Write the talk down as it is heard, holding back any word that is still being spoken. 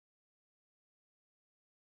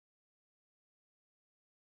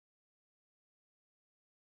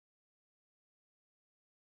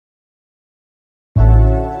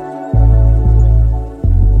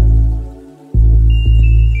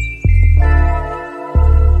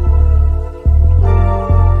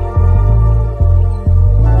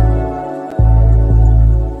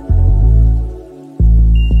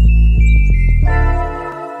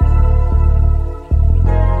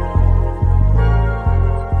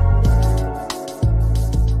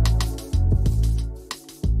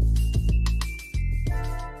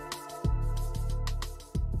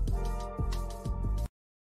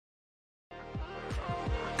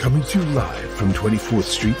to you live from 24th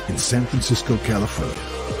Street in San Francisco, California.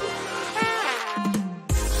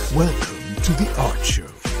 Welcome to The Art Show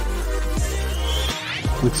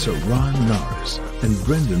with Sirron, Norris and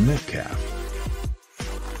Brendon Metcalf.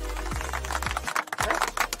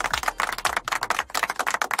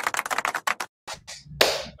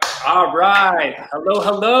 All right. Hello,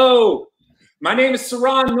 hello. My name is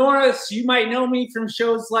Sirron Norris. You might know me from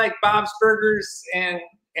shows like Bob's Burgers and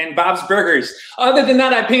Bob's Burgers. Other than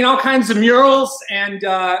that, I paint all kinds of murals, and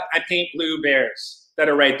I paint blue bears that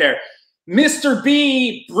are right there. Mr.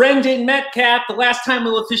 B, Brendon Metcalf. The last time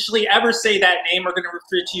we'll officially ever say that name, we're going to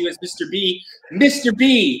refer to you as Mr. B. Mr.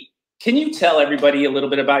 B, can you tell everybody a little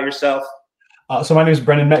bit about yourself? So my name is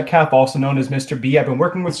Brendon Metcalf, also known as Mr. B. I've been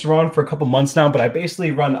working with Sirron for a couple months now, but I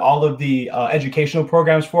basically run all of the educational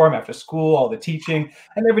programs for him after school, all the teaching,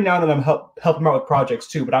 and every now and then I'm help him out with projects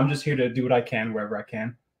too, but I'm just here to do what I can wherever I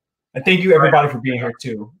can. And thank you everybody for being here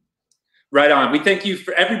too. Right on. We thank you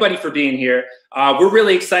for everybody for being here. We're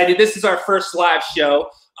really excited. This is our first live show.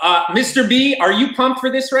 Mr. B, are you pumped for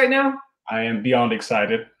this right now? I am beyond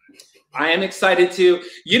excited. I am excited too.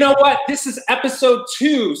 You know what? This is episode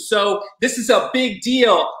 2, so this is a big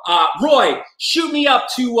deal. Roy, shoot me up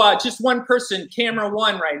to just one person, camera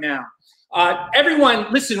 1 right now. Everyone,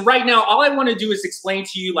 listen, right now, all I want to do is explain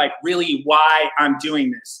to you like really why I'm doing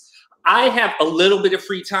this. I have a little bit of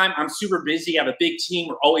free time. I'm super busy. I have a big team.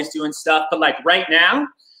 We're always doing stuff. But like right now,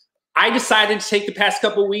 I decided to take the past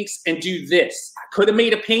couple of weeks and do this. I could have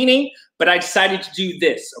made a painting, but I decided to do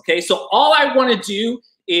this, okay? So all I want to do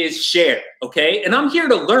is share, okay? And I'm here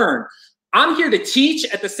to learn. I'm here to teach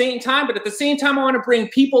at the same time, but at the same time, I want to bring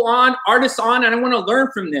people on, artists on, and I want to learn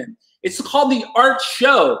from them. It's called The Art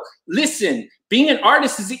Show. Listen, being an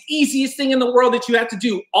artist is the easiest thing in the world that you have to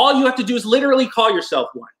do. All you have to do is literally call yourself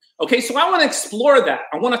one. Okay, so I want to explore that.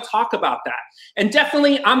 I want to talk about that. And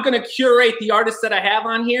definitely, I'm going to curate the artists that I have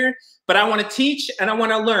on here, but I want to teach and I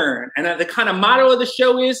want to learn. And the kind of motto of the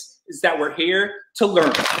show is that we're here to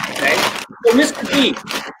learn, okay? So, Mr. B,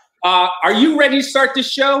 are you ready to start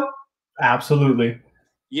this show? Absolutely.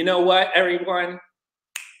 You know what, everyone?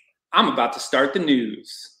 I'm about to start the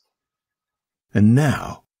news. And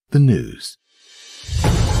now, the news.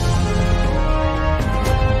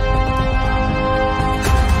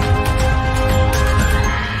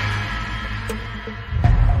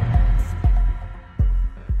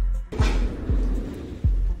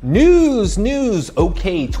 News.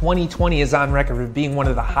 Okay, 2020 is on record for being one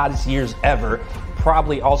of the hottest years ever.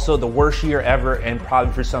 Probably also the worst year ever, and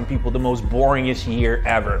probably for some people the most boringest year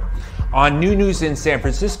ever. On new news in San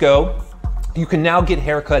Francisco, you can now get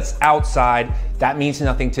haircuts outside. That means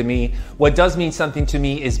nothing to me. What does mean something to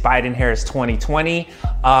me is Biden-Harris 2020.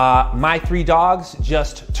 My 3 dogs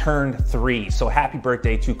just turned 3. So happy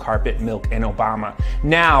birthday to Carpet, Milk, and Obama.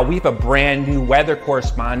 Now, we have a brand new weather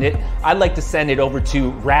correspondent. I'd like to send it over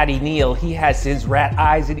to Ratty Neal. He has his rat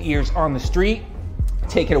eyes and ears on the street.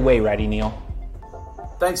 Take it away, Ratty Neal.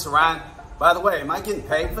 Thanks, Ryan. By the way, am I getting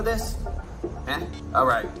paid for this? All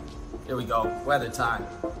right, here we go, weather time.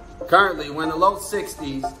 Currently, we're in the low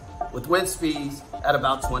 60s with wind speeds at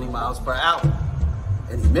about 20 miles per hour.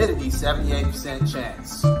 And humidity, 78%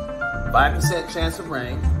 chance. 5% chance of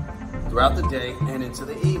rain throughout the day and into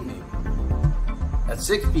the evening. At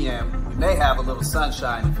 6 p.m., we may have a little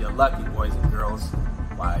sunshine if you're lucky, boys and girls,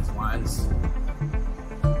 wise ones.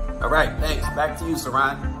 All right, thanks. Back to you,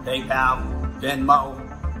 Sirron. PayPal, Venmo.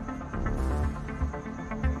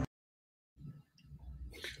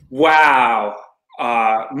 Wow.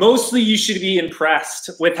 Mostly you should be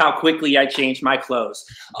impressed with how quickly I changed my clothes.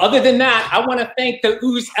 Other than that, I want to thank the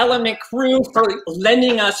Ooze Element crew for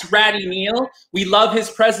lending us Ratty Neal. We love his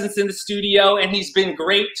presence in the studio, and he's been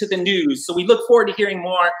great to the news. So we look forward to hearing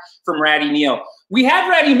more from Ratty Neal. We had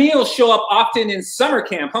Ratty Neal show up often in summer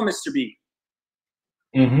camp, huh, Mr. B?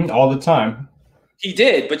 All the time. He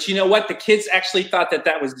did, but you know what? The kids actually thought that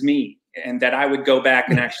that was me and that I would go back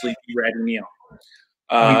and actually be Ratty Neal.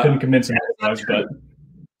 We couldn't convince him otherwise, but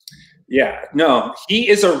yeah, no, he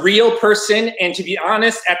is a real person. And to be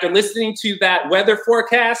honest, after listening to that weather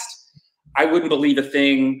forecast, I wouldn't believe a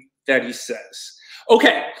thing that he says.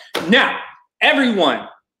 Okay, now, everyone,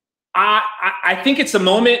 I think it's a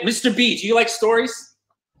moment. Mr. B, do you like stories?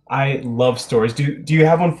 I love stories. Do you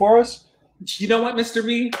have one for us? You know what, Mr.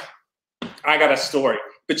 B? I got a story.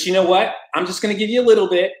 But you know what? I'm just going to give you a little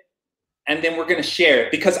bit, and then we're going to share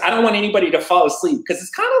it because I don't want anybody to fall asleep because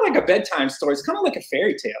it's kind of like a bedtime story. It's kind of like a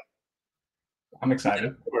fairy tale. I'm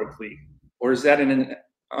excited. Or is that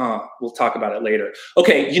we'll talk about it later.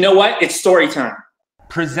 Okay, you know what? It's story time.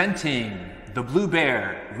 Presenting The Blue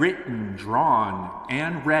Bear, written, drawn,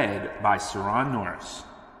 and read by Sirron Norris.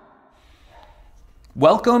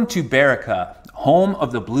 Welcome to Barica, home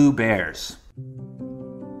of the Blue Bears.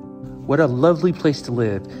 What a lovely place to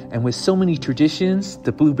live, and with so many traditions,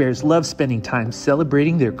 the Blue Bears love spending time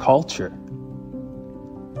celebrating their culture.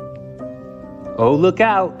 Oh, look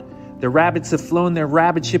out! The rabbits have flown their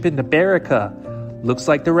rabbit ship into Barica. Looks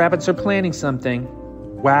like the rabbits are planning something.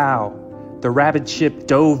 Wow, the rabbit ship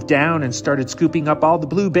dove down and started scooping up all the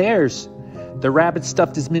blue bears. The rabbit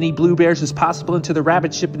stuffed as many blue bears as possible into the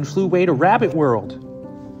rabbit ship and flew away to Rabbit World.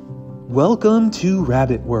 Welcome to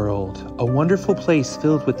Rabbit World, a wonderful place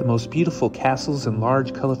filled with the most beautiful castles and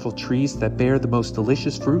large colorful trees that bear the most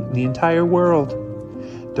delicious fruit in the entire world.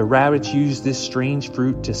 The rabbits use this strange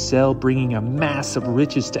fruit to sell, bringing a mass of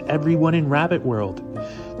riches to everyone in Rabbit World.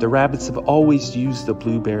 The rabbits have always used the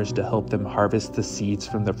blue bears to help them harvest the seeds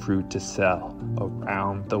from the fruit to sell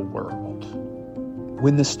around the world.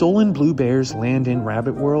 When the stolen blue bears land in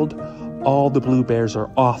Rabbit World, all the blue bears are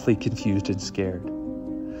awfully confused and scared.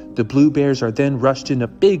 The blue bears are then rushed into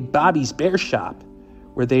Big Bobby's bear shop,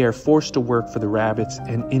 where they are forced to work for the rabbits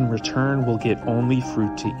and in return will get only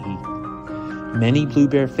fruit to eat. Many blue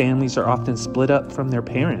bear families are often split up from their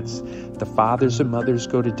parents. The fathers and mothers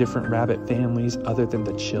go to different rabbit families other than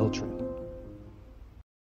the children.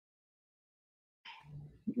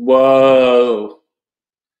 Whoa,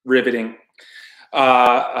 riveting.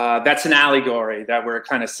 That's an allegory that we're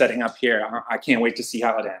kind of setting up here. I can't wait to see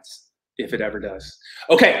how it ends, if it ever does.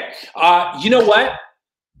 Okay, you know what,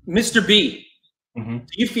 Mr. B, do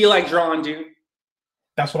you feel like drawing, dude?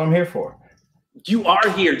 That's what I'm here for. You are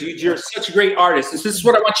here, dude. You're such a great artist. This is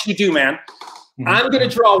what I want you to do, man. I'm going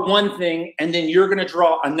to draw one thing, and then you're going to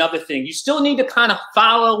draw another thing. You still need to kind of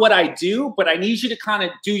follow what I do, but I need you to kind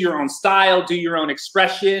of do your own style, do your own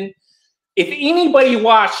expression. If anybody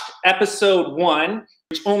watched episode 1,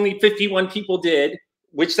 which only 51 people did,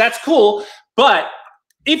 which that's cool, but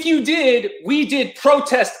if you did, we did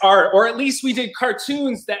protest art, or at least we did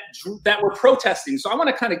cartoons that were protesting. So I want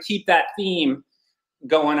to kind of keep that theme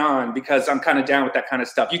going on because I'm kind of down with that kind of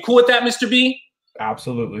stuff. You cool with that, Mr. B?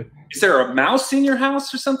 Absolutely. Is there a mouse in your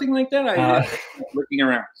house or something like that? I'm looking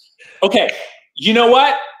around. Okay, you know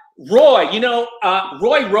what? Roy,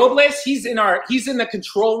 Roy Robles, he's in the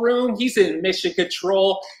control room. He's in mission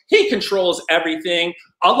control. He controls everything,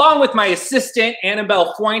 along with my assistant,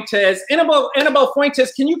 Annabelle Fuentes. Annabelle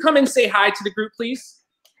Fuentes, can you come and say hi to the group, please?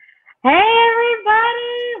 Hey,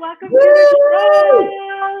 everybody. Welcome to the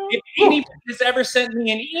show. If anybody has ever sent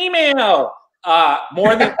me an email,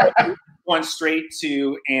 more than one straight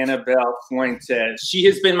to Annabelle Fuentes. She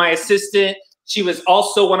has been my assistant. She was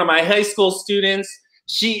also one of my high school students.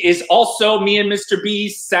 She is also me and Mr.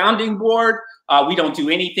 B's sounding board. We don't do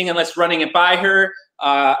anything unless running it by her.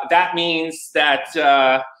 That means that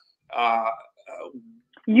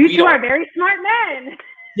you two are very smart men.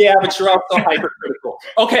 Yeah, but you're also hypercritical.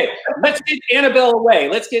 Okay, let's get Annabelle away.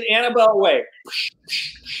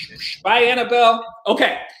 Bye, Annabelle.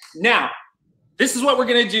 Okay, now, this is what we're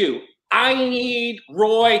going to do. I need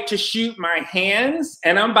Roy to shoot my hands,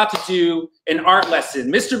 and I'm about to do an art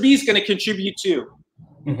lesson. Mr. B's going to contribute too.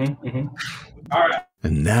 All right.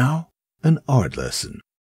 And now, an art lesson.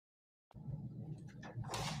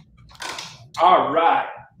 All right.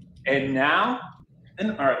 And now,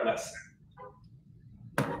 an art lesson.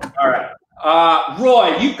 All right.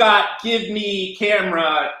 Roy, you got give me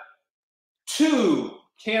camera 2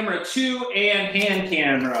 and hand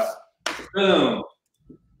camera. Boom.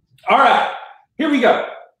 All right. Here we go.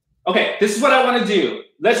 Okay, this is what I want to do.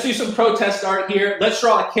 Let's do some protest art here. Let's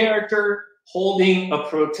draw a character holding a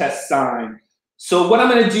protest sign. So what I'm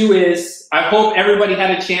going to do is, I hope everybody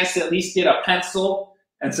had a chance to at least get a pencil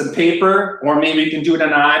and some paper, or maybe you can do it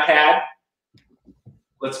on an iPad.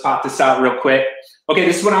 Let's pop this out real quick. Okay,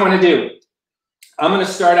 this is what I want to do. I'm going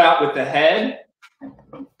to start out with the head.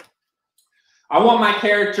 I want my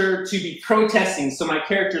character to be protesting, so my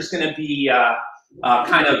character is going to be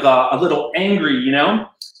kind of a little angry, you know?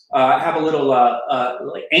 Have a little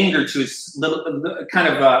like anger to his little, kind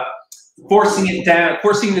of forcing it down,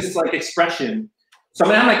 forcing this like expression. So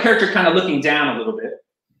I'm gonna have my character kind of looking down a little bit.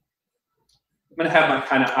 I'm gonna have my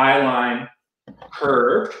kind of eye line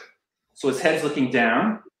curved, so his head's looking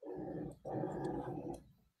down.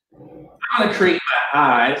 I'm gonna create my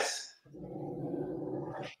eyes.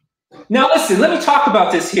 Now listen, let me talk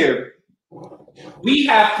about this here. We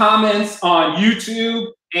have comments on YouTube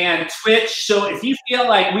and Twitch, so if you feel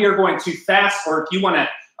like we are going too fast, or if you want to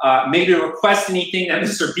maybe request anything that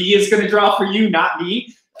Mr. B is going to draw for you, not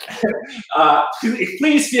me,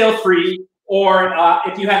 please feel free. Or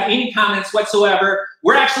if you have any comments whatsoever,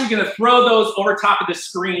 we're actually going to throw those over top of the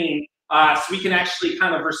screen so we can actually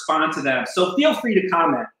kind of respond to them. So feel free to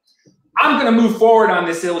comment. I'm going to move forward on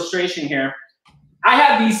this illustration here. I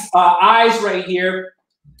have these eyes right here.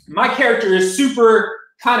 My character is super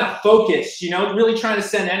kind of focused, you know, really trying to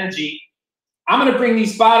send energy. I'm going to bring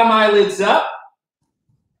these bottom eyelids up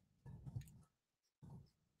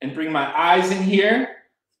and bring my eyes in here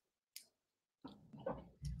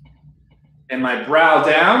and my brow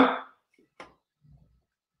down.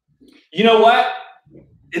 You know what?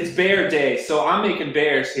 It's bear day, so I'm making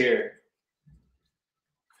bears here.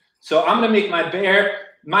 So I'm going to make my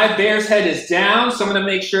bear's head is down, so I'm going to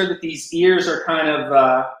make sure that these ears are kind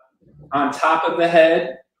of on top of the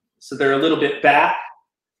head, so they're a little bit back.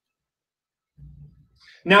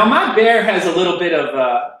 Now my bear has a little bit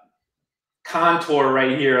of contour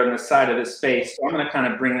right here on the side of his face, so I'm going to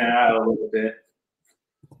kind of bring that out a little bit.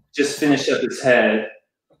 Just finish up his head.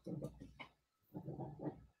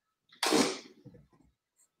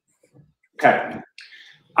 Okay.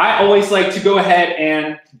 I always like to go ahead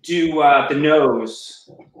and do the nose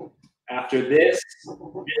after this.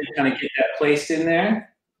 Really kind of get that placed in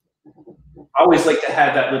there. I always like to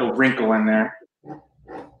have that little wrinkle in there.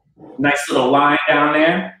 Nice little line down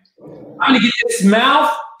there. I'm going to get this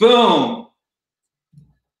mouth. Boom.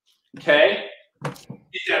 Okay.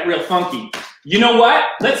 Get that real funky. You know what?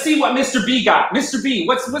 Let's see what Mr. B got. Mr. B,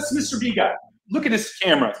 what's Mr. B got? Look at this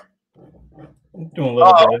camera. Doing a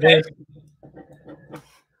little bit of this.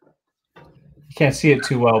 You can't see it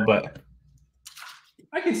too well, but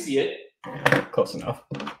I can see it. Close enough.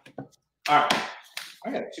 All right.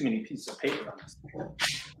 I got too many pieces of paper on this thing.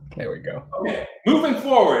 There we go. Okay. Moving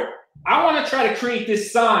forward, I want to try to create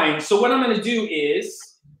this sign. So what I'm going to do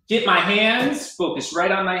is get my hands, focus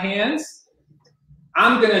right on my hands.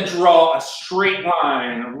 I'm going to draw a straight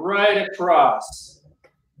line right across.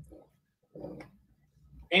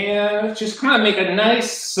 And just kind of make a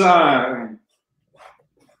nice sign.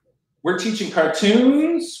 We're teaching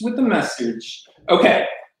cartoons with the message. Okay.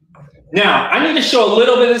 Now, I need to show a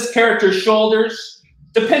little bit of this character's shoulders.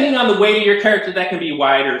 Depending on the weight of your character, that can be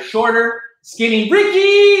wider, shorter, skinny.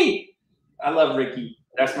 Ricky! I love Ricky.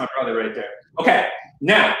 That's my brother right there. Okay.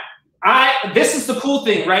 Now, this is the cool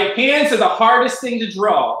thing, right? Hands are the hardest thing to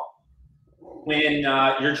draw when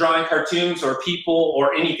you're drawing cartoons or people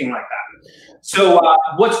or anything like that. So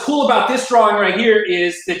what's cool about this drawing right here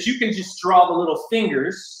is that you can just draw the little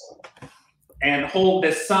fingers and hold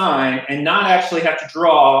this sign and not actually have to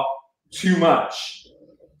draw too much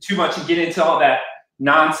and get into all that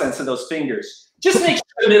nonsense of those fingers. Just make sure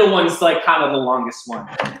the middle one's like kind of the longest one.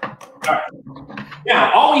 All right.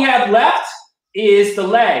 Now, all we have left is the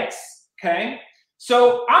legs, okay?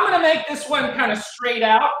 So I'm gonna make this one kind of straight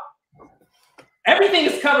out. Everything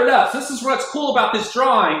is covered up. So this is what's cool about this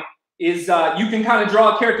drawing is you can kind of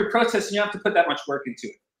draw a character process and you don't have to put that much work into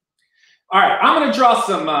it. All right, I'm gonna draw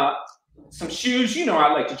some shoes. You know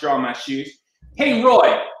I like to draw my shoes. Hey,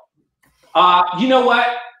 Roy, you know what?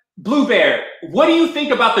 Blue Bear, what do you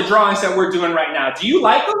think about the drawings that we're doing right now? Do you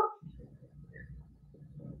like them?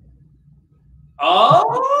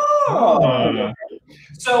 Oh.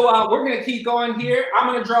 So we're going to keep going here. I'm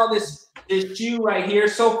going to draw this shoe right here.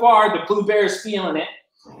 So far, the Blue Bear is feeling it.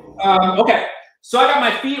 Okay, so I got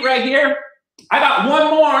my feet right here. I got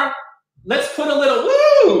one more. Let's put a little,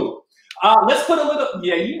 woo! Let's put a little,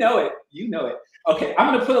 yeah, you know it. You know it. Okay, I'm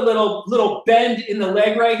going to put a little bend in the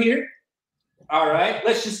leg right here. All right,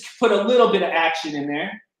 let's just put a little bit of action in there.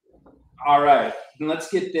 All right, and let's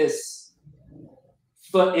get this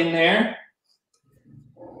foot in there.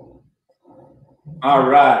 All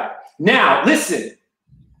right, now listen,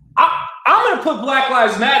 I'm gonna put Black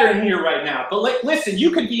Lives Matter in here right now, but listen,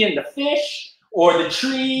 you could be in the fish or the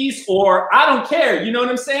trees or I don't care, you know what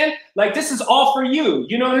I'm saying? Like this is all for you,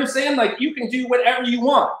 you know what I'm saying? Like you can do whatever you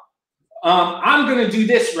want. I'm gonna do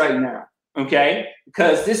this right now, okay?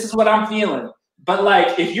 Because this is what I'm feeling. But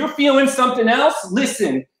like, if you're feeling something else,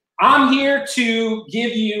 listen, I'm here to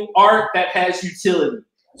give you art that has utility.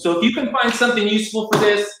 So if you can find something useful for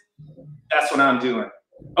this, that's what I'm doing.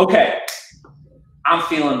 Okay, I'm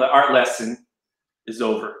feeling the art lesson is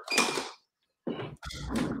over.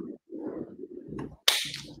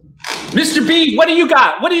 Mr. B, what do you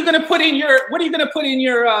got? What are you gonna put in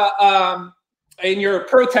your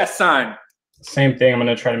protest sign? Same thing. I'm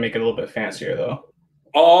gonna try to make it a little bit fancier though.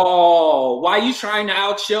 Oh, why are you trying to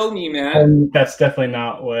outshow me, man? That's definitely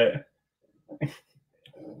not what.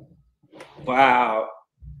 Wow.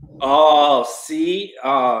 Oh, see?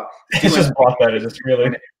 It's just brought that. It's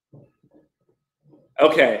really.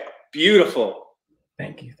 Okay, beautiful.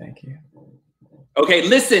 Thank you. Thank you. Okay,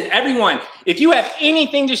 listen, everyone, if you have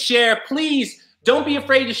anything to share, please don't be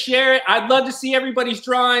afraid to share it. I'd love to see everybody's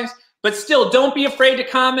drawings, but still don't be afraid to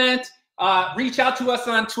comment. Reach out to us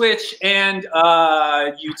on Twitch and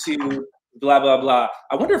YouTube, blah, blah, blah.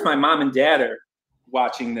 I wonder if my mom and dad are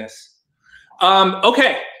watching this.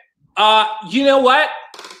 Okay. You know what?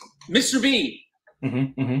 Mr. B,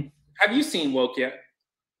 have you seen Woke yet?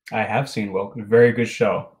 I have seen Woke. Very good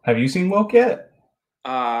show. Have you seen Woke yet?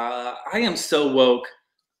 I am so woke.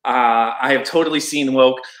 I have totally seen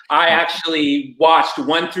Woke. I actually watched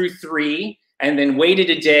 1 through 3 and then waited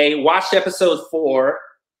a day, watched episode 4,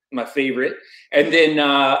 my favorite, and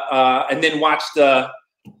then watched the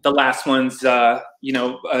last ones, 2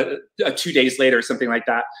 days later or something like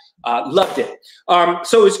that. Loved it.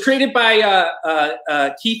 So it was created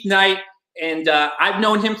by Keith Knight, and I've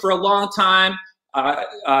known him for a long time.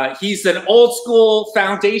 He's an old school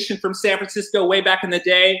foundation from San Francisco way back in the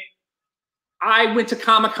day. I went to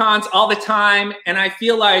Comic-Cons all the time, and I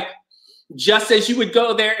feel like just as you would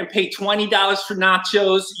go there and pay $20 for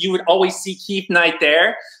nachos, you would always see Keith Knight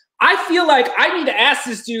there. I feel like I need to ask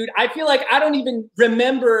this dude. I feel like I don't even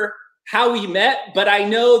remember how we met, but I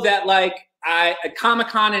know that like at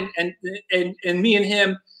Comic-Con and me and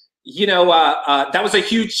him, that was a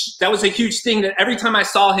huge thing that every time I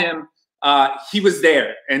saw him, he was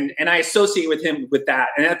there, and I associate with him with that.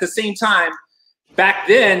 And at the same time, back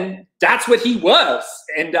then, that's what he was.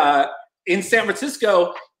 And in San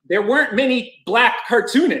Francisco, there weren't many black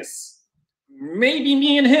cartoonists. Maybe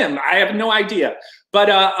me and him. I have no idea. But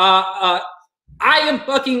I am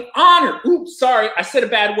fucking honored. Oops, sorry, I said a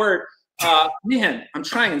bad word. Man, I'm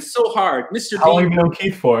trying so hard. Mr. B. How long have you known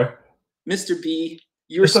Keith for? Mr. B,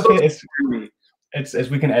 you're it's so okay. It's as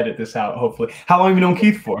we can edit this out, hopefully. How long have you known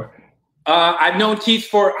Keith for? I've known Keith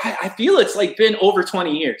for, I feel it's like been over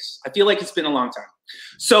 20 years. I feel like it's been a long time.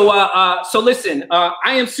 So listen,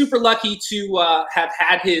 I am super lucky to have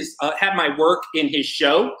had had my work in his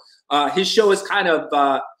show. His show is kind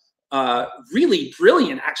of really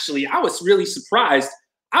brilliant, actually. I was really surprised.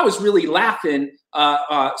 I was really laughing.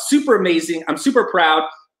 Super amazing. I'm super proud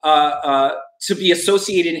to be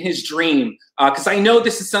associated in his dream, because I know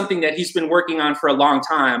this is something that he's been working on for a long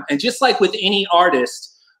time. And just like with any artist,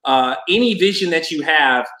 any vision that you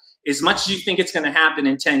have, as much as you think it's going to happen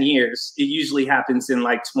in 10 years, it usually happens in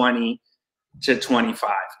like 20 to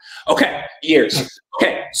 25. Okay, years.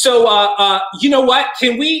 Okay, so you know what?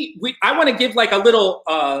 Can we I want to give like a little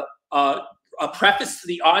a preface to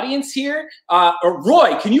the audience here.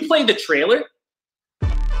 Roy, can you play the trailer?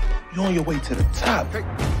 You're on your way to the top.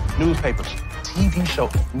 Newspapers, TV show,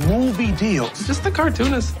 movie deals. Just the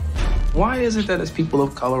cartoonist. Why is it that as people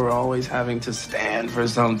of color are always having to stand for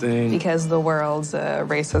something? Because the world's a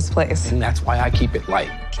racist place. And that's why I keep it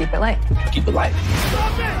light. Keep it light. Keep it light.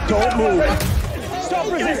 Don't move.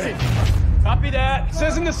 Stop resisting. Copy that.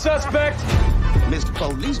 Says in the suspect. Mr.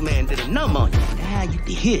 Policeman did a number on you. Now you can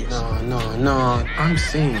hear. No. I'm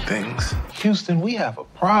seeing things. Houston, we have a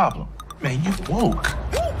problem. Man, you woke.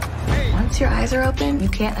 Once your eyes are open, you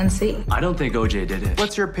can't unsee. I don't think OJ did it.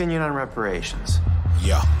 What's your opinion on reparations?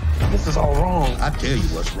 Yeah. This is all wrong. I tell you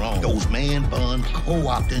what's wrong. Those man bun,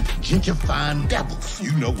 co-opting, gentrifying devils.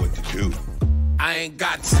 You know what to do. I ain't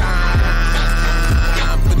got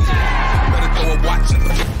time for this. Better go and watch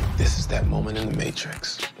it. This is that moment in the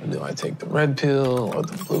Matrix. Do I take the red pill or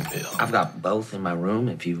the blue pill? I've got both in my room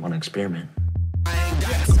if you want to experiment. I ain't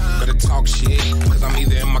got time. Better talk shit, cause I'm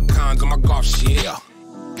either in my cons or my golf shit.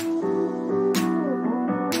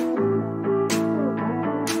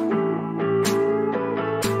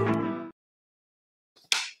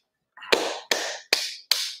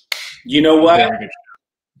 You know what?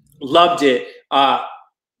 Loved it.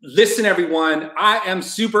 Listen, everyone, I am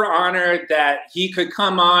super honored that he could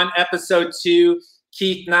come on episode 2.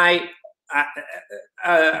 Keith Knight,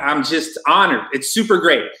 I'm just honored. It's super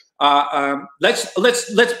great.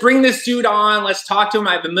 Let's bring this dude on. Let's talk to him.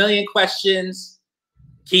 I have a million questions.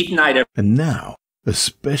 Keith Knight. And now, a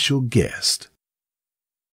special guest.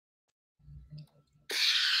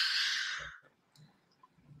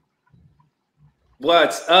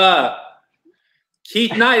 What's up?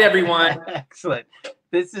 Keith Knight, everyone. Excellent.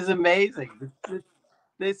 This is amazing.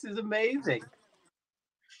 This is amazing.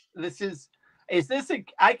 Is this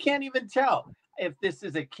I can't even tell if this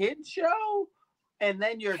is a kid's show and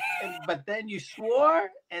then but then you swore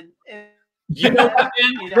and you know what,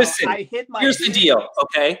 man? Listen, here's the deal,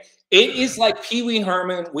 okay? It is like Pee Wee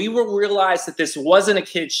Herman. We will realize that this wasn't a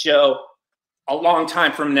kid's show a long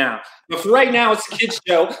time from now. But for right now, it's a kid's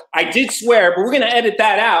show. I did swear, but we're going to edit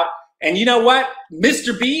that out. And you know what?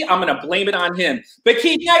 Mr. B, I'm going to blame it on him. But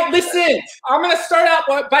Keith Knight, listen, I'm going to start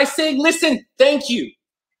out by saying, listen, thank you.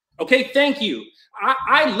 Okay, thank you.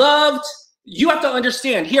 I loved, you have to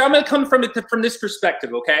understand, here, I'm going to come from this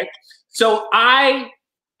perspective, okay? So I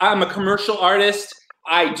I'm a commercial artist.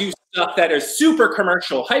 I do stuff that is super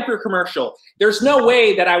commercial, hyper commercial. There's no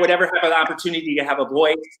way that I would ever have an opportunity to have a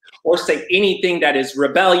voice or say anything that is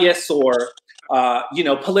rebellious or, you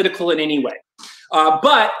know, political in any way.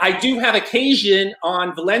 But I do have occasion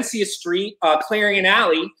on Valencia Street, Clarion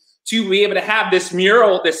Alley, to be able to have this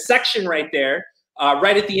mural, this section right there,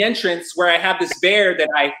 right at the entrance, where I have this bear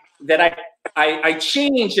that I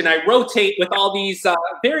change and I rotate with all these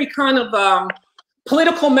very kind of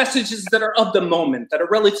political messages that are of the moment, that are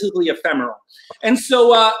relatively ephemeral. And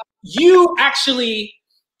so you actually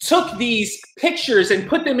took these pictures and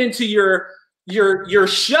put them into your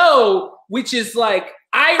show, which is like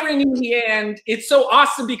irony, and it's so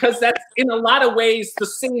awesome because that's in a lot of ways the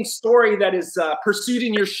same story that is pursued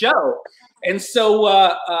in your show. And so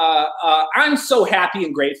I'm so happy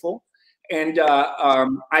and grateful, and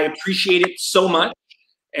I appreciate it so much.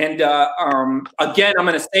 And again, I'm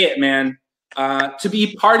going to say it, man. To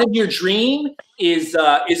be part of your dream is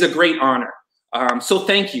a great honor. So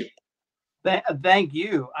thank you. Thank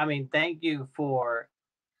you. I mean, thank you for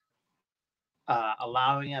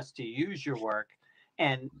allowing us to use your work.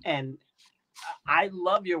 And I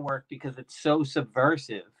love your work because it's so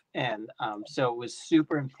subversive. And so it was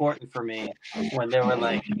super important for me when they were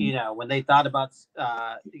like, you know, when they thought about,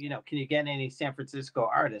 you know, can you get any San Francisco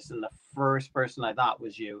artists? And the first person I thought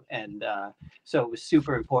was you. And so it was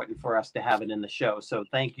super important for us to have it in the show. So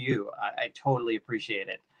thank you. I totally appreciate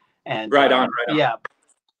it. And right on. Yeah,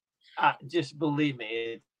 just believe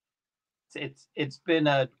me, it's been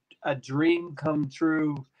a dream come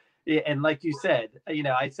true. And like you said, you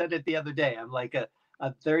know, I said it the other day, I'm like a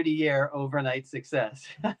 30-year overnight success.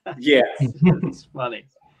 Yeah. It's funny.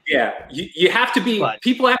 Yeah. You have to be,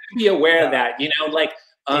 people have to be aware of that, you know, like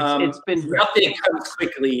it's been nothing comes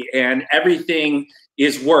quickly and everything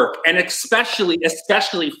is work. And especially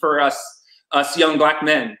for us young Black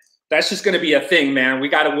men, that's just going to be a thing, man. We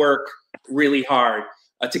got to work really hard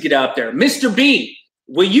to get out there. Mr. B,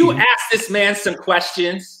 will you ask this man some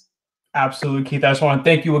questions? Absolutely, Keith. I just want to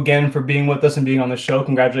thank you again for being with us and being on the show.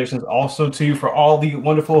 Congratulations also to you for all the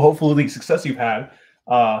wonderful, hopefully, success you've had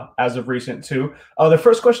as of recent too. The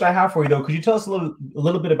first question I have for you, though, could you tell us a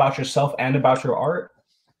little bit about yourself and about your art?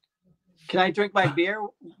 Can I drink my beer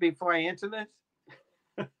before I answer this?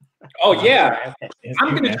 Oh, yeah. Okay. I'm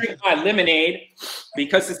going to drink my lemonade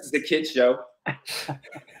because this is a kid's show.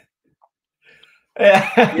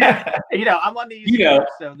 Yeah, you know, I'm on the East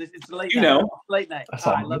Coast, so it's late night. Know. Late night.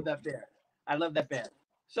 Oh, I love that beer. I love that beer.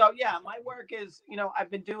 So yeah, my work is, you know,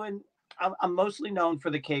 I'm mostly known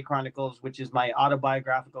for the K Chronicles, which is my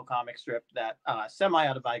autobiographical comic strip that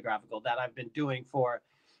semi-autobiographical that I've been doing for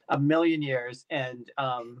a million years. And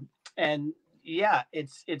yeah,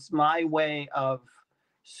 it's my way of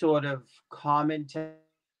sort of commenting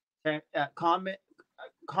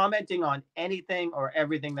on anything or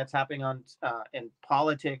everything that's happening on in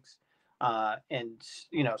politics and,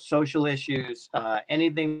 you know, social issues,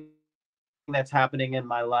 anything that's happening in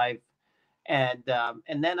my life. And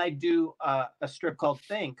then I do a strip called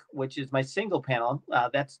Think, which is my single panel.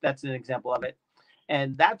 That's an example of it.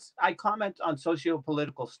 And I comment on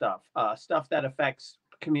socio-political stuff, stuff that affects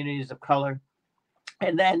communities of color.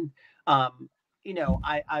 And then, you know,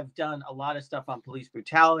 I've done a lot of stuff on police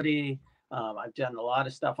brutality. I've done a lot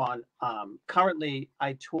of stuff on, currently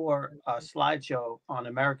I tour a slideshow on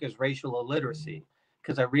America's racial illiteracy,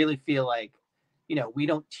 because I really feel like, you know, we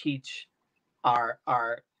don't teach our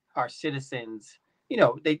citizens, you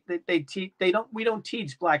know, we don't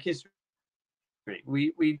teach Black history.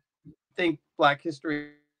 We think Black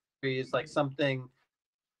history is like something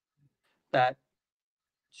that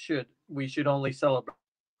we should only celebrate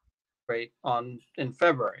in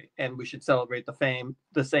February, and we should celebrate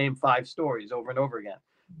the same 5 stories over and over again.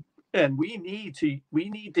 And we need to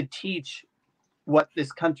teach what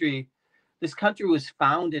this country was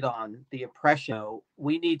founded on, the oppression.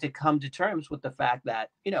 We need to come to terms with the fact that,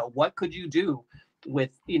 you know, what could you do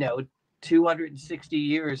with, you know, 260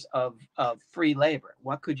 years of free labor?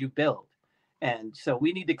 What could you build? And so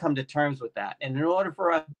we need to come to terms with that. And in order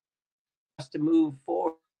for us to move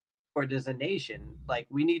forward as a nation, like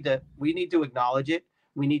we need to acknowledge it.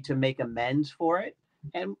 We need to make amends for it,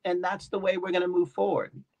 and that's the way we're going to move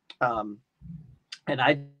forward. And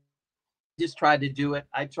I just tried to do it.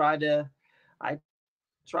 I tried to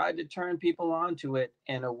turn people onto it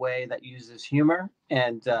in a way that uses humor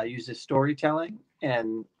and uses storytelling,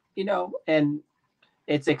 and, you know, and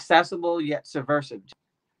it's accessible yet subversive.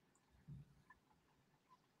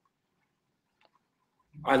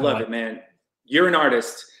 I love it, man. You're an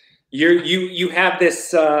artist. You have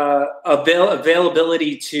this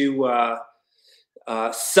availability to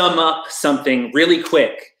sum up something really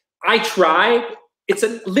quick I try. It's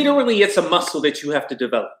literally it's a muscle that you have to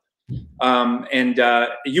develop. And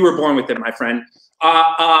you were born with it, my friend.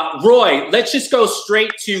 Roy, let's just go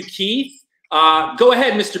straight to Keith. Go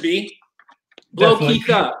ahead, Mr. B. Blow Definitely. Keith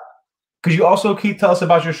up. Could you also, Keith, tell us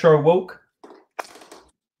about your show, Woke?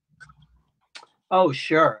 Oh,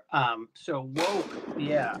 sure. So Woke,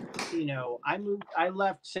 yeah. You know, I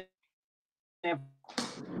left San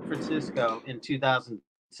Francisco in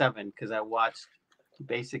 2007 because I watched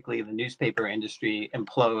basically the newspaper industry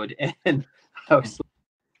implode, and I was like,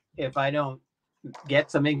 if I don't get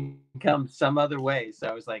some income some other way, so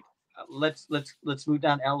I was like, let's move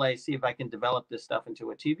down to LA, see if I can develop this stuff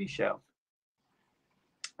into a TV show.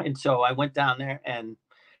 And so I went down there, and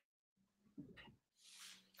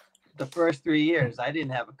the first 3 years I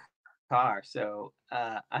didn't have a car, so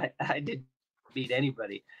I didn't meet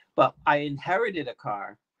anybody, but I inherited a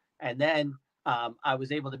car, and then I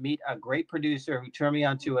was able to meet a great producer who turned me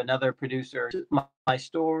on to another producer. My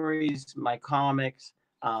stories, my comics,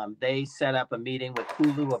 they set up a meeting with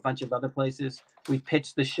Hulu, a bunch of other places. We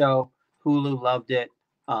pitched the show. Hulu loved it.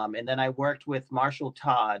 And then I worked with Marshall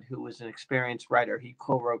Todd, who was an experienced writer. He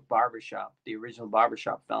co-wrote Barbershop, the original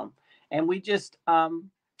Barbershop film. And we just,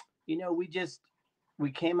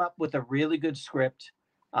 we came up with a really good script.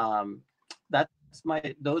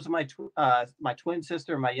 Those are my twin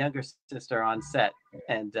sister and my younger sister on set.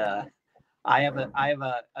 And I have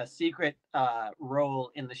a secret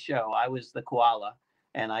role in the show. I was the koala,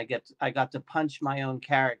 and I got to punch my own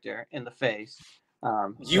character in the face.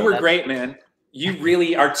 You were great, man. You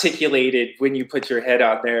really articulated when you put your head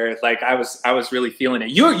out there. Like I was really feeling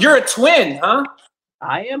it. You're a twin, huh?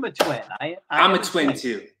 I am a twin. I'm a twin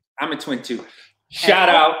too. I'm a twin too. Shout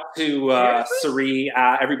out to Sirron.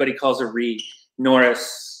 Everybody calls her Ree.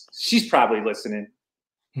 Norris. She's probably listening.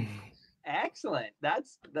 Excellent.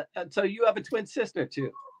 So you have a twin sister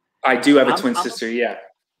too. I do have a twin sister. Yeah.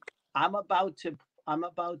 I'm about to.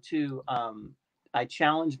 I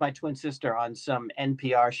challenged my twin sister on some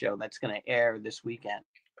NPR show that's going to air this weekend.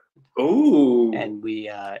 Ooh. And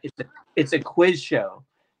it's a quiz show,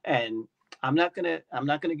 and I'm not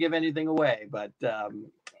gonna give anything away, but I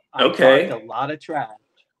talked a lot of trash.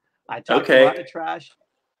 I talked a lot of trash,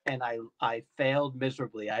 and I failed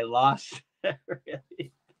miserably. I lost.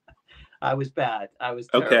 Really. I was bad. I was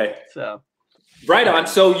terrible. Okay. So. Right on.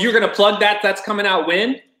 So you're gonna plug that? That's coming out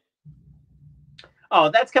when? Oh,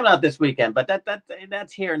 that's coming out this weekend, but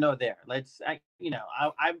that's here, no there. I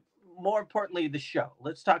more importantly, the show.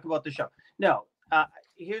 Let's talk about the show. No,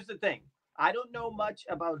 here's the thing. I don't know much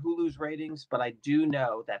about Hulu's ratings, but I do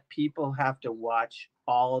know that people have to watch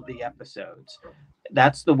all of the episodes.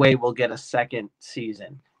 That's the way we'll get a second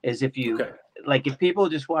season. Is if you if people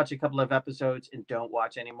just watch a couple of episodes and don't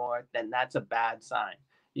watch anymore, then that's a bad sign.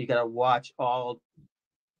 You got to watch all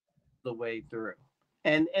the way through.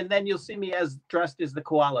 And then you'll see me as dressed as the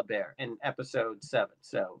koala bear in episode 7,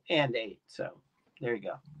 and 8. So there you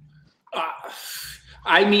go.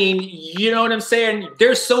 I mean, you know what I'm saying?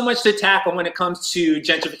 There's so much to tackle when it comes to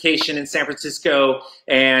gentrification in San Francisco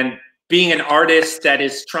and being an artist that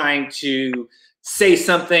is trying to say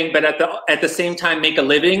something, but at the same time make a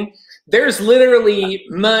living. There's literally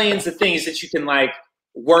millions of things that you can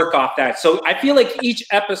work off that. So I feel like each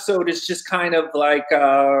episode is just kind of like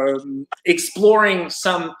exploring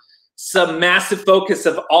some massive focus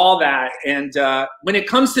of all that. And when it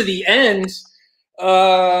comes to the end,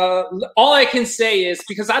 all I can say is,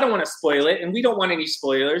 because I don't want to spoil it and we don't want any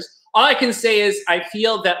spoilers, all I can say is I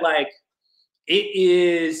feel that it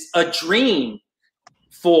is a dream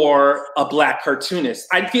for a Black cartoonist.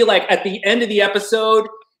 I feel like at the end of the episode,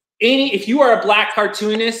 if you are a Black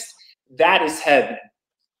cartoonist, that is heaven.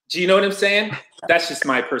 Do you know what I'm saying? That's just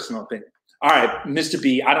my personal opinion. All right, Mr.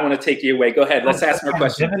 B, I don't want to take you away. Go ahead. Let's ask more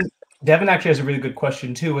questions. Devin actually has a really good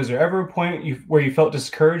question too. Was there ever a point where you felt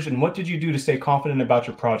discouraged, and what did you do to stay confident about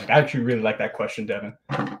your project? I actually really like that question, Devin.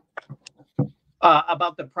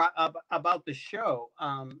 About the show,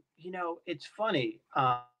 it's funny.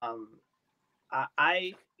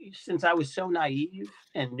 Since I was so naive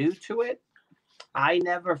and new to it, I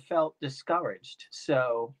never felt discouraged.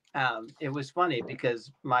 So it was funny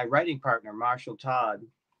because my writing partner, Marshall Todd,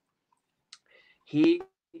 he's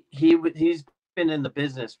been in the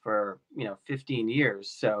business for 15 years.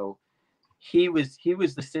 So he was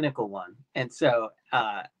the cynical one, and so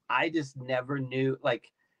I just never knew.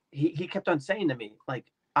 He kept on saying to me,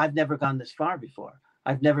 I've never gone this far before.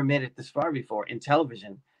 I've never made it this far before in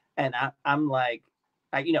television, and I'm like,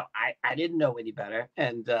 I didn't know any better,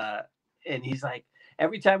 and he's like,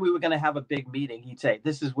 every time we were going to have a big meeting, he'd say,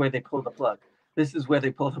 this is where they pull the plug. this is where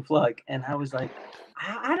they pull the plug. And I was like,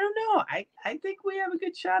 I don't know. I think we have a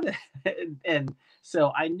good shot at it. And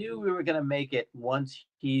so I knew we were going to make it once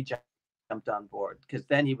he jumped on board, because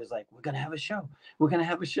then he was like, we're going to have a show. We're going to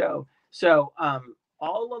have a show. So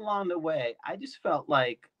all along the way, I just felt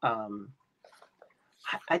like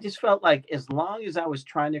as long as I was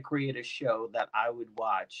trying to create a show that I would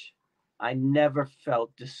watch, I never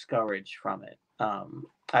felt discouraged from it.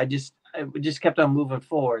 I just kept on moving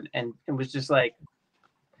forward, and it was just like,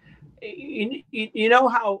 you know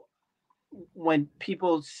how when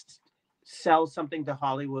people sell something to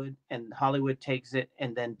Hollywood and Hollywood takes it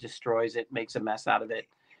and then destroys it, makes a mess out of it,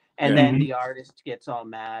 and then the artist gets all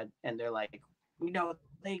mad and they're like,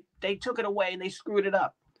 they took it away and they screwed it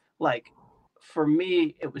up. Like, for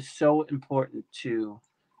me, it was so important to,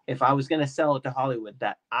 if I was going to sell it to Hollywood,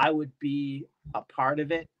 that I would be a part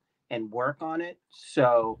of it and work on it.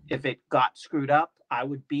 So if it got screwed up, I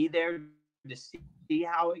would be there to see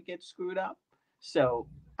how it gets screwed up. So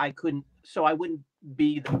I wouldn't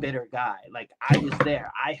be the bitter guy. Like, I was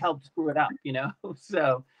there. I helped screw it up,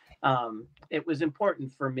 So it was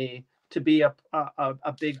important for me to be a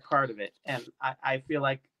big part of it. And I feel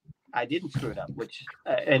like I didn't screw it up, which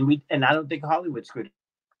and I don't think Hollywood screwed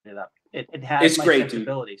it up. It has my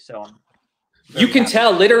sensibility, so you can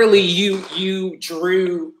tell literally you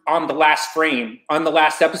drew on the last frame on the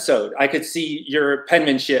last episode. I could see your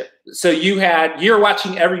penmanship. So you're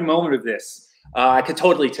watching every moment of this. I could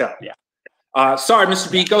totally tell. Yeah. Sorry,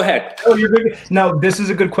 Mr. B, go ahead. Oh, you're good. Now, this is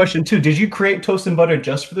a good question too. Did you create Toast and Butter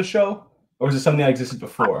just for the show, or is it something that existed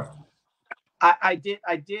before? I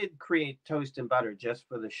did create Toast and Butter just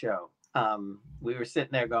for the show. We were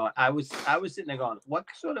sitting there going, I was sitting there going, what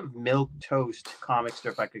sort of milk toast comic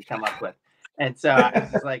strip I could come up with? And so I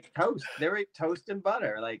was just like, toast, there is Toast and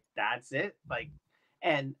Butter. Like, that's it. Like,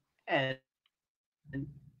 and it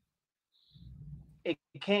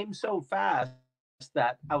came so fast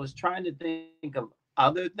that I was trying to think of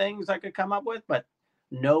other things I could come up with, but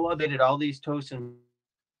no other did all these Toast and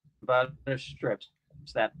Butter strips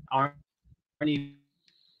that aren't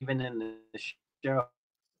even in the show.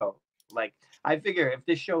 Like, I figure if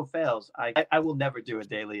this show fails, I will never do a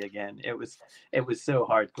daily again. It was so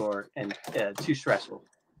hardcore and too stressful.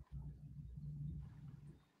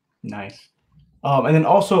 Nice. And then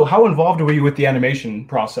also, how involved were you with the animation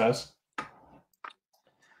process?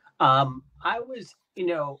 I was,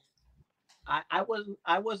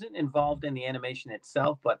 I wasn't involved in the animation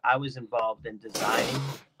itself, but I was involved in designing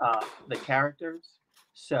the characters.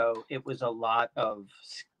 So it was a lot of,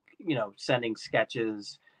 sending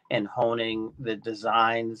sketches and honing the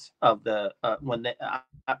designs of the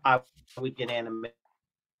I would get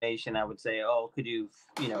animation. I would say, oh, could you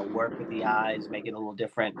work with the eyes, make it a little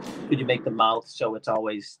different? Could you make the mouth so it's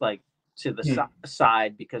always like to the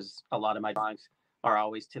side, because a lot of my drawings are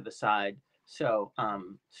always to the side. So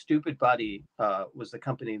Stupid Buddy was the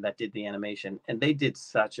company that did the animation, and they did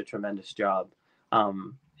such a tremendous job.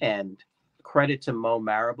 And credit to Mo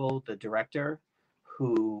Marable, the director,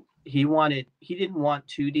 who he didn't want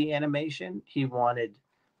 2D animation. He wanted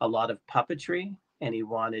a lot of puppetry, and he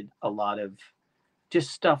wanted a lot of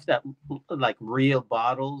just stuff that like real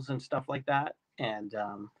bottles and stuff like that. And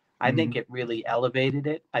I think it really elevated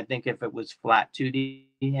it. I think if it was flat 2D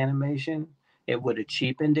animation, it would have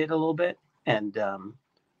cheapened it a little bit. And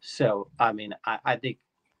so, I mean, I think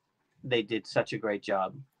they did such a great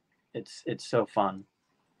job. It's so fun.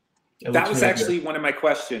 That was actually one of my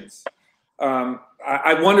questions.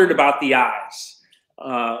 I wondered about the eyes.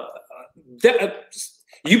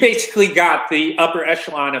 You basically got the upper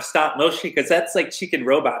echelon of stop motion, because that's like Chicken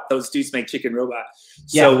Robot. Those dudes make Chicken Robot.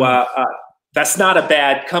 So that's not a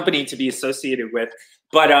bad company to be associated with.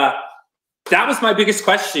 But that was my biggest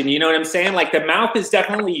question. You know what I'm saying? Like, the mouth is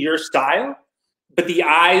definitely your style, but the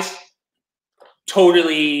eyes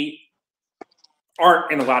totally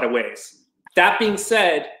aren't in a lot of ways. That being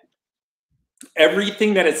said,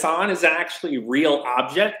 everything that it's on is actually a real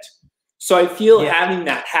object. So I feel having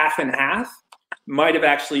that half and half might have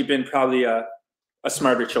actually been probably a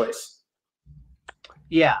smarter choice.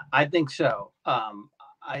 Yeah, I think so.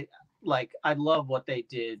 I love what they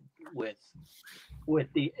did with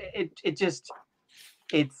the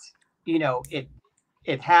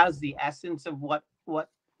it has the essence of what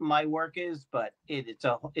my work is, but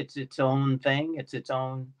it's its own thing. It's its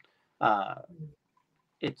own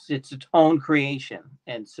it's its own creation.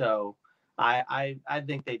 And so I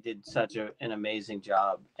think they did such an amazing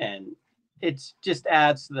job, and it's just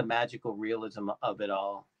adds to the magical realism of it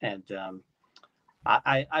all. And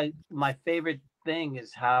my favorite thing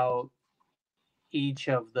is how each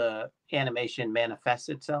of the animation manifests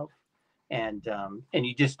itself. and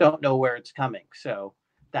you just don't know where it's coming. So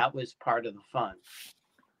that was part of the fun.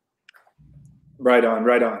 Right on,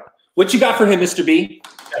 right on. What you got for him, Mr. B?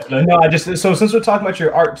 No, so since we're talking about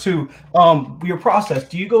your art too, your process,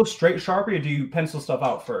 do you go straight Sharpie or do you pencil stuff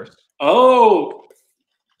out first? Oh,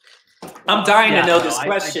 I'm dying to know this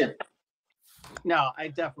question. I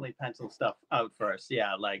definitely pencil stuff out first.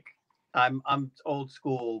 Yeah, like I'm old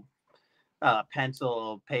school,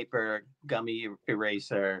 pencil, paper, gummy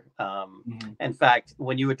eraser. In fact,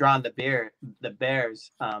 when you were drawing the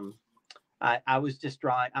bears, I was just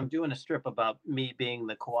drawing. I'm doing a strip about me being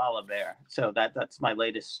the koala bear. So that's my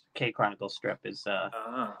latest K Chronicle strip. Is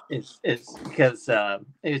because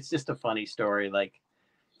it's just a funny story. Like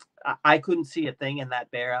I couldn't see a thing in that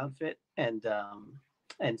bear outfit, and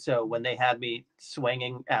so when they had me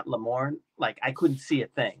swinging at Lemourne, like I couldn't see a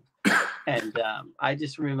thing. And I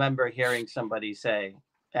just remember hearing somebody say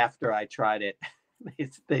after I tried it,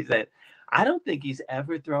 they said, "I don't think he's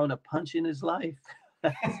ever thrown a punch in his life."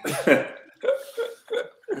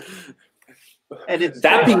 And it's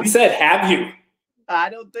that being said, have you? I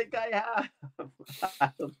don't think I have.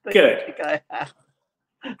 I don't think Good. I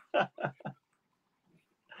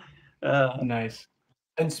have. Nice.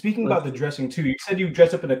 And speaking about the dressing too, you said you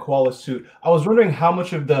dressed up in a koala suit. I was wondering how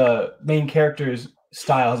much of the main character's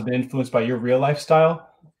style has been influenced by your real life style.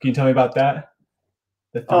 Can you tell me about that?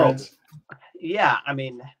 The threads. Yeah, I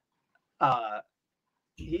mean,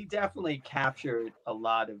 he definitely captured a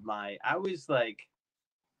lot of my. I was like,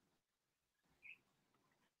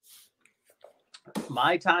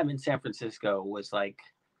 my time in San Francisco was like,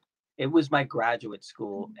 it was my graduate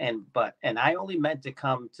school, and I only meant to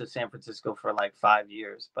come to San Francisco for like 5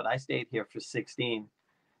 years, but I stayed here for 16,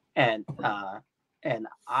 and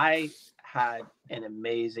I had an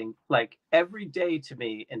amazing, like every day to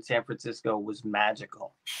me in San Francisco was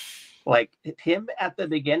magical. Like him at the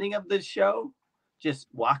beginning of this show, just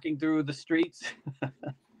walking through the streets,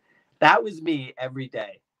 that was me every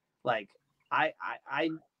day. Like I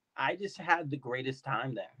just had the greatest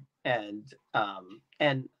time there, and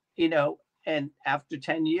you know, and after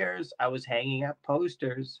 10 years, I was hanging up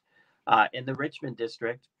posters in the Richmond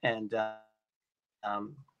district, and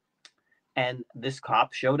this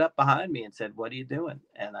cop showed up behind me and said, "What are you doing?"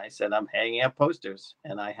 And I said, "I'm hanging up posters,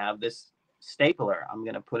 and I have this stapler. I'm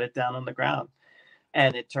going to put it down on the ground."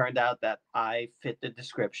 And it turned out that I fit the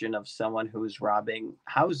description of someone who was robbing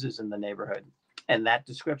houses in the neighborhood. And that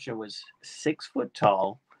description was 6 foot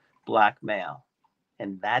tall, black male.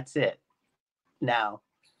 And that's it. Now,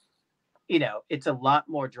 you know, it's a lot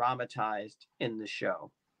more dramatized in the show.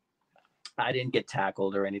 I didn't get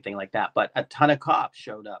tackled or anything like that, but a ton of cops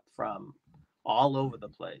showed up from all over the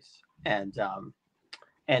place. And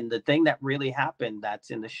the thing that really happened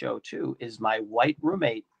that's in the show too is my white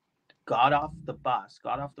roommate got off the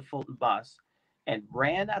Fulton bus, and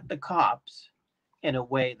ran at the cops in a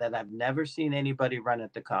way that I've never seen anybody run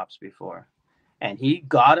at the cops before. And he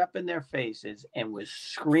got up in their faces and was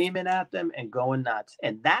screaming at them and going nuts.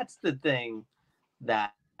 And that's the thing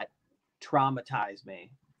that traumatized me,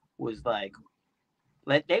 was like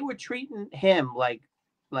they were treating him like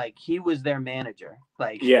he was their manager.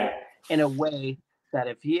 Like, yeah, in a way that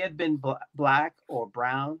if he had been black or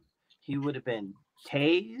brown, he would have been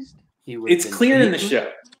tased. It's clear in the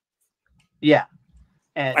show. Yeah.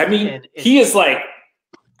 And I mean, he is like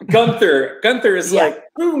Gunther. Gunther is like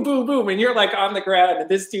boom, boom, boom. And you're like on the ground, and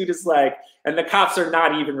this dude is like, and the cops are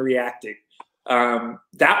not even reacting.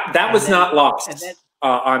 That was not lost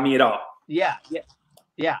on me at all. Yeah.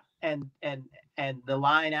 And the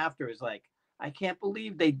line after is like, "I can't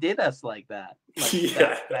believe they did us like that." Like,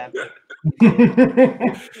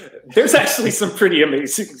 There's actually some pretty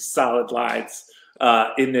amazing, solid lines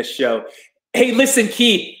in this show. Hey, listen,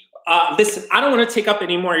 Keith. Listen, I don't want to take up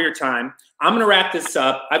any more of your time. I'm going to wrap this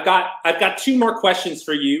up. I've got 2 more questions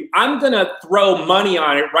for you. I'm going to throw money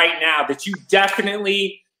on it right now that you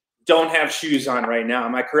definitely don't have shoes on right now.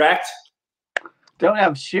 Am I correct? Don't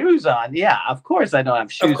have shoes on? Yeah, of course I don't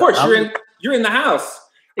have shoes on. Of course, you're in the house.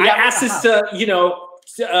 Yeah, I asked this to,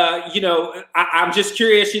 I'm just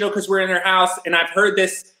curious, because we're in our house, and I've heard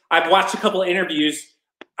this. I've watched a couple of interviews.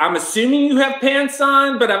 I'm assuming you have pants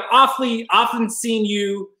on, but I've often seen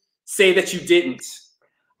you say that you didn't.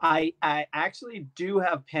 I actually do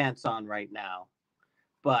have pants on right now,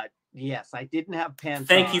 but yes, I didn't have pants on.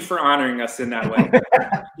 Thank you for honoring us in that way.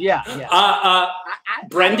 Yeah.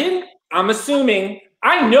 Brendon, I'm assuming,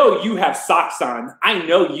 I know you have socks on. I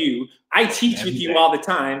know you. I teach with you all the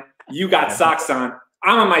time. You got socks on.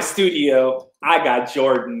 I'm in my studio. I got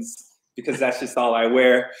Jordans because that's just all I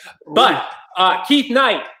wear. But Keith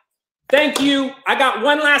Knight, thank you. I got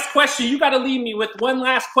one last question. You got to leave me with one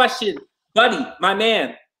last question. buddy, my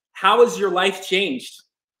man, how has your life changed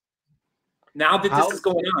now that this is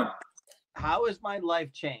going on? How has my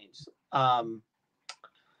life changed? I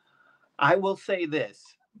will say this.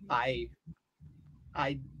 I'm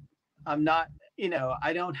not,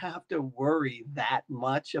 I don't have to worry that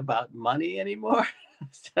much about money anymore.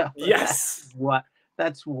 So yes.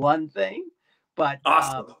 That's one thing. But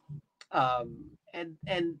awesome.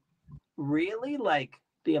 And really, like,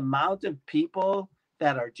 the amount of people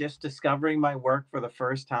that are just discovering my work for the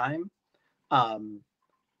first time.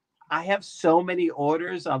 I have so many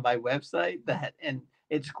orders on my website and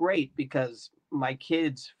it's great because my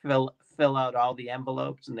kids fill out all the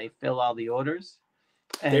envelopes and they fill all the orders.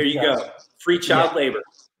 And, there you go. Free child labor.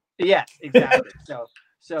 Yeah, exactly.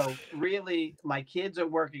 So really, my kids are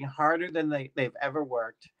working harder than they've ever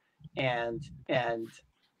worked, and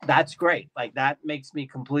that's great. Like, that makes me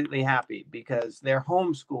completely happy because they're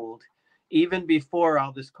homeschooled. Even before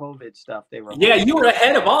all this COVID stuff, they were. Yeah, you were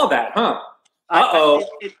ahead of all that, huh?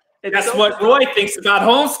 That's so what Roy thinks about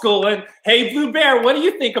homeschooling. Hey, Blue Bear, what do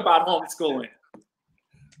you think about homeschooling?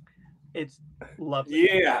 It's lovely.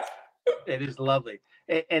 Yeah, it is lovely.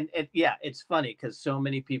 And yeah, it's funny because so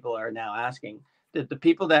many people are now asking the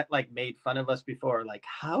people that like made fun of us before, like,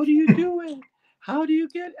 how do you do it? How do you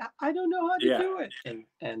get? I don't know how to do it.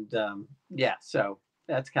 And yeah, so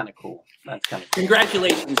that's kind of cool. That's kind of cool.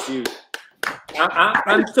 Congratulations, dude.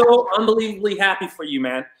 I'm so unbelievably happy for you,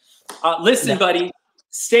 man. Listen, buddy,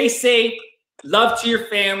 stay safe. Love to your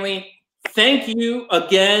family. Thank you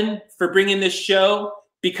again for bringing this show,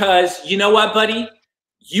 because you know what, buddy?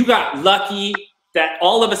 You got lucky that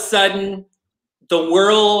all of a sudden the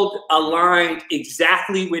world aligned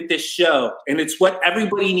exactly with this show. And it's what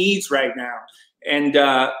everybody needs right now. And,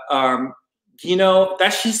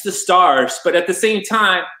 that's just the stars. But at the same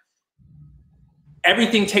time,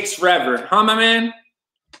 everything takes forever. Huh, my man?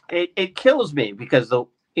 It kills me because,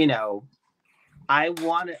 I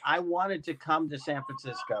wanted to come to San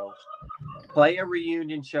Francisco, play a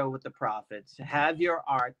reunion show with the Prophets, have your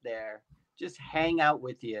art there, just hang out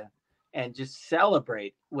with you, and just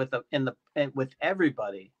celebrate with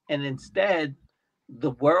everybody. And instead,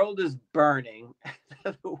 the world is burning.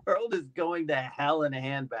 The world is going to hell in a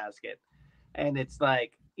handbasket. And it's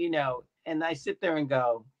like, and I sit there and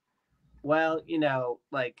go, well,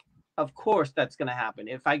 like, of course that's going to happen.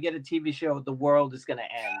 If I get a TV show, the world is going to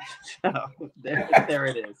end. So there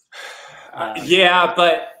it is. Yeah,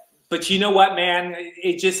 but you know what, man?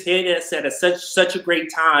 It just hit us at such a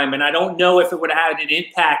great time. And I don't know if it would have had an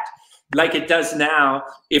impact like it does now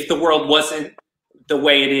if the world wasn't the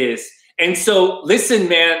way it is. And so, listen,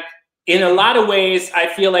 man, in a lot of ways, I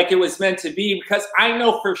feel like it was meant to be, because I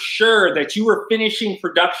know for sure that you were finishing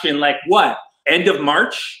production like what? End of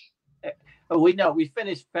March? We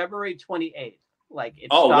finished February 28th. Like, it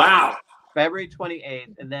wow. February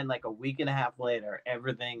 28th, and then like a week and a half later,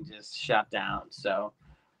 everything just shut down. So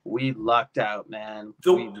we lucked out, man.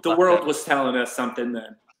 The world was telling us something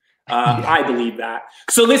then. I believe that.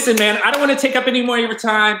 So listen, man, I don't want to take up any more of your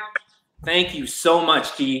time. Thank you so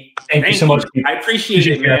much, Key. Thank you so much, Key. I appreciate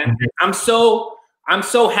it, man. I'm so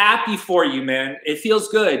happy for you, man. It feels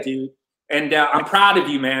good, dude. And I'm proud of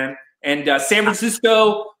you, man. And San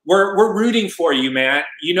Francisco, we're rooting for you, man.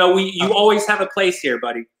 You always have a place here,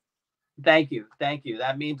 buddy. Thank you.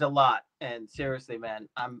 That means a lot. And seriously, man,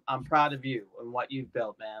 I'm proud of you and what you've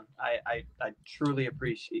built, man. I truly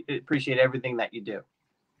appreciate everything that you do.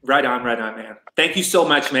 Right on, man. Thank you so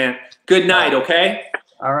much, man. Good night, okay?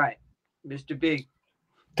 All right. Mr. B.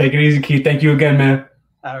 Take it easy, Keith. Thank you again, man.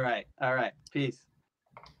 All right. Peace.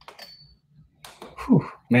 Whew.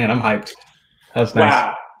 Man, I'm hyped. That was nice.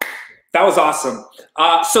 Wow. That was awesome.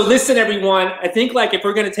 So listen, everyone, I think like if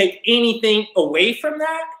we're going to take anything away from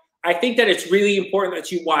that, I think that it's really important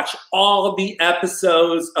that you watch all of the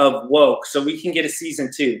episodes of Woke so we can get a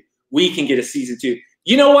season 2.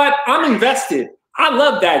 You know what? I'm invested. I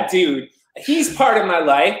love that dude. He's part of my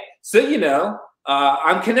life. So,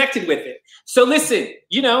 I'm connected with it. So listen,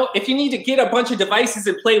 if you need to get a bunch of devices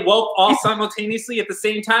and play Woke all simultaneously at the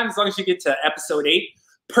same time, as long as you get to episode 8.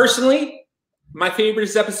 Personally, my favorite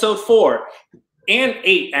is episode 4 and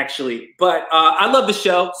 8, actually. But I love the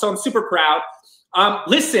show, so I'm super proud.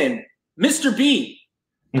 Listen, Mr. B,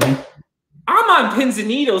 I'm on pins and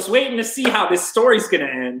needles waiting to see how this story's going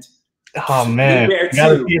to end. Oh, man. You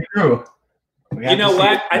gotta see it through. You know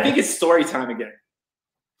what? I think it's story time again.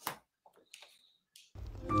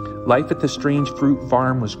 Life at the strange fruit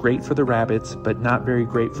farm was great for the rabbits, but not very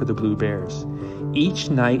great for the blue bears. Each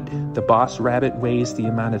night, the boss rabbit weighs the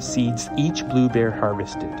amount of seeds each blue bear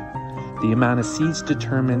harvested. The amount of seeds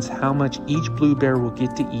determines how much each blue bear will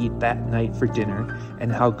get to eat that night for dinner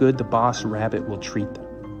and how good the boss rabbit will treat them.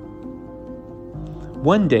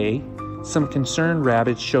 One day, some concerned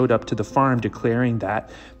rabbits showed up to the farm declaring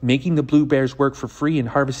that making the blue bears work for free and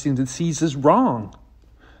harvesting the seeds is wrong.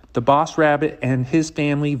 The boss rabbit and his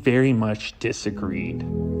family very much disagreed.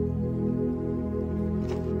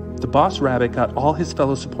 The boss rabbit got all his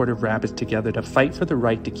fellow supportive rabbits together to fight for the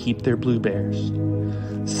right to keep their blue bears.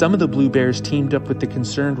 Some of the blue bears teamed up with the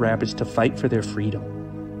concerned rabbits to fight for their freedom.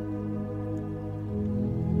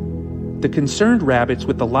 The concerned rabbits,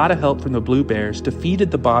 with a lot of help from the blue bears,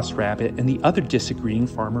 defeated the boss rabbit and the other disagreeing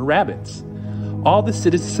farmer rabbits. All the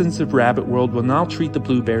citizens of Rabbit World will now treat the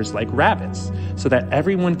blue bears like rabbits, so that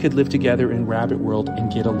everyone could live together in Rabbit World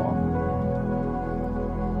and get along.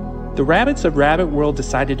 The rabbits of Rabbit World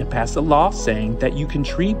decided to pass a law saying that you can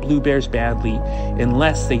treat blue bears badly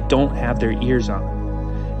unless they don't have their ears on.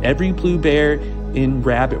 Every blue bear in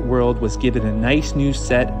Rabbit World was given a nice new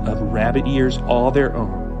set of rabbit ears all their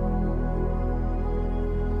own.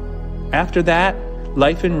 After that,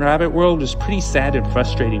 life in Rabbit World was pretty sad and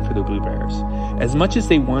frustrating for the blue bears. As much as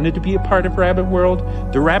they wanted to be a part of Rabbit World,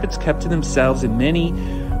 the rabbits kept to themselves and many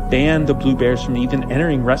banned the blue bears from even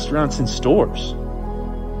entering restaurants and stores.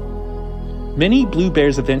 Many blue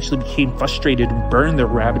bears eventually became frustrated and burned their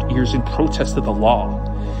rabbit ears in protest of the law.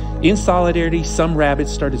 In solidarity, some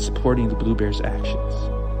rabbits started supporting the blue bears' actions.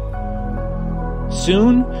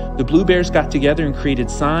 Soon, the blue bears got together and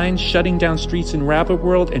created signs shutting down streets in Rabbit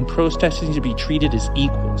World and protesting to be treated as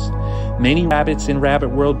equals. Many rabbits in Rabbit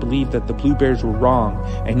World believed that the blue bears were wrong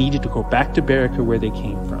and needed to go back to Berica where they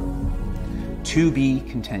came from. To be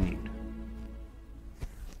continued.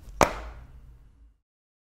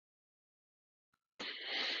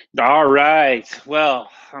 All right. Well,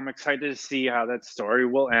 I'm excited to see how that story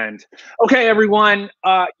will end. Okay, everyone.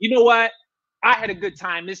 You know what? I had a good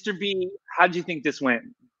time. Mr. B, how did you think this went?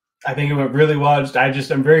 I think it went really well.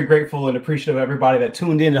 I'm very grateful and appreciative of everybody that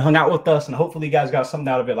tuned in and hung out with us, and hopefully you guys got something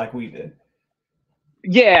out of it like we did.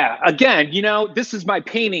 Yeah, again, this is my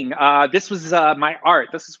painting. This was my art.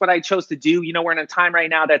 This is what I chose to do. We're in a time right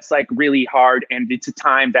now that's like really hard, and it's a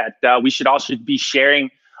time that we should be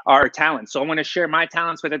sharing our talents. So I want to share my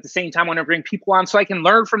talents, but at the same time, I want to bring people on so I can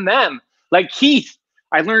learn from them. Like Keith,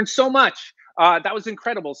 I learned so much. That was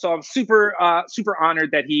incredible. So I'm super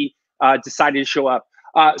honored that he decided to show up.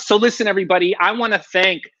 So listen, everybody, I want to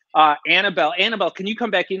thank Annabelle. Annabelle, can you come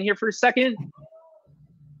back in here for a second?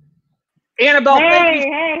 Annabelle,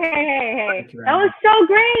 hey. That was so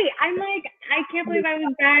great. I'm like, I can't believe I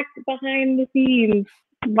was back behind the scenes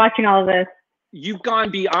watching all of this. You've gone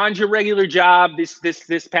beyond your regular job this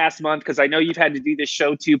past month, because I know you've had to do this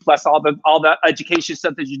show too, plus all the education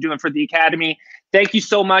stuff that you're doing for the Academy. Thank you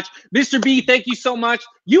so much. Mr. B, thank you so much.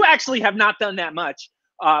 You actually have not done that much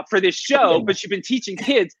for this show, but you've been teaching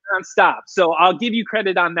kids nonstop. So I'll give you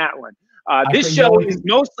credit on that one. This show has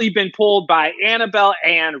mostly been pulled by Annabelle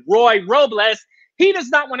and Roy Robles. He does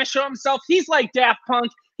not want to show himself. He's like Daft Punk.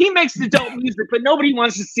 He makes the dope music, but nobody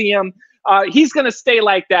wants to see him. He's going to stay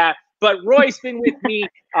like that. But Roy's been with me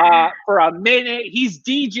for a minute. He's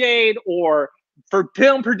DJ'd or for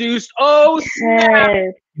film produced. Oh, snap.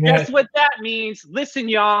 Yes. Guess what that means? Listen,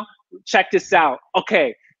 y'all, check this out.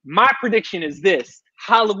 Okay, my prediction is this.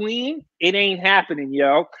 Halloween, it ain't happening,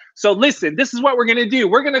 yo. So listen, this is what we're going to do.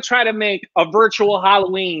 We're going to try to make a virtual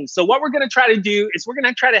Halloween. So what we're going to try to do is we're going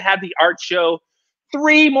to try to have the art show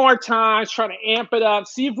 3 more times, try to amp it up,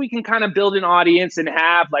 see if we can kind of build an audience and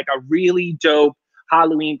have like a really dope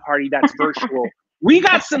Halloween party that's virtual. We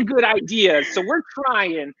got some good ideas, so we're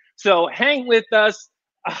trying. So hang with us.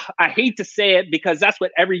 I hate to say it because that's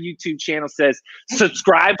what every YouTube channel says.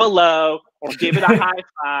 Subscribe below or give it a high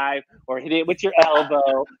five or hit it with your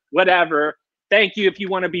elbow, whatever. Thank you if you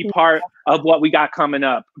want to be part of what we got coming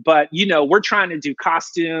up. But, we're trying to do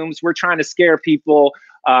costumes. We're trying to scare people.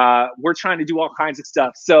 We're trying to do all kinds of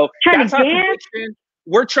stuff. So that's our prediction.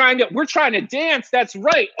 We're trying to dance. That's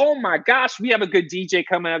right. Oh my gosh, we have a good DJ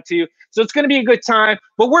coming up too. So it's going to be a good time,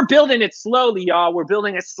 but we're building it slowly, y'all. We're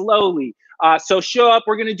building it slowly. So show up.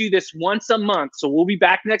 We're going to do this once a month. So we'll be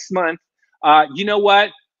back next month. You know what?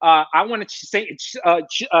 I want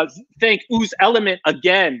to thank Ooze Element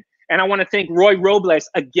again. And I want to thank Roy Robles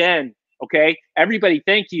again. Okay. Everybody,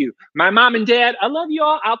 thank you. My mom and dad, I love you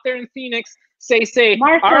all out there in Phoenix. Say,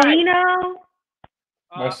 Marcelino.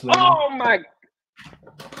 Right. Oh my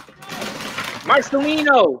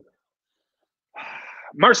Marcelino.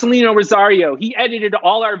 Marcelino Rosario, he edited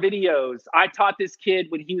all our videos. I taught this kid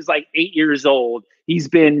when he was like 8 years old. He's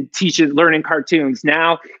been learning cartoons.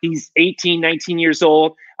 Now he's 18, 19 years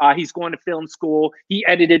old. He's going to film school. He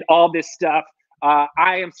edited all this stuff. I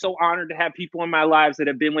am so honored to have people in my lives that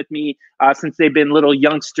have been with me since they've been little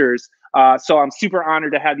youngsters. So I'm super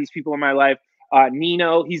honored to have these people in my life.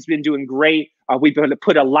 Nino, he's been doing great. We've been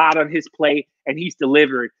put a lot on his plate, and he's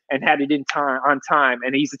delivered and had it on time,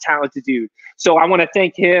 and he's a talented dude. So I want to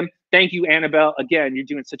thank him. Thank you, Annabelle. Again, you're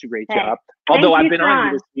doing such a great job. Although I've been on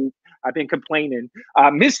you this week, I've been complaining.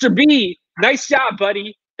 Mr. B, nice job,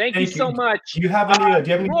 buddy. Thank you so much. Do you have any? Do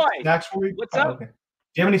you have any snacks for me? What's up? Okay. Do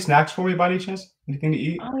you have any snacks for me by any chance? Anything to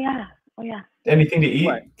eat? Oh yeah. Oh yeah. Anything to eat?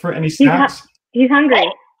 For any snacks? He's hungry. Oh,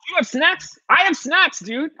 you have snacks? I have snacks,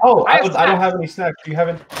 dude. Oh, I don't have any snacks. You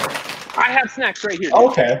haven't? I have snacks right here.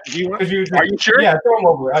 Okay. Do you want? Are you sure? Yeah, throw them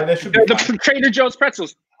over. That should be the Trader Joe's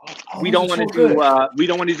pretzels. Oh, we don't want to do. We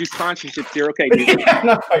don't want to do sponsorships here. Okay. Dude. Yeah,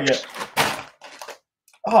 not quite yet.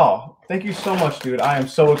 Oh, thank you so much, dude. I am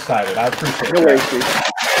so excited. I appreciate it. No worries,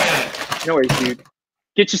 dude. No worries, dude.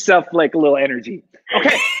 Get yourself like a little energy.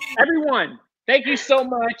 Okay, everyone. Thank you so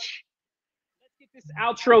much. Let's get this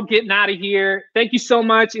outro getting out of here. Thank you so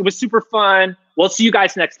much. It was super fun. We'll see you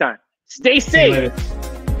guys next time. Stay safe.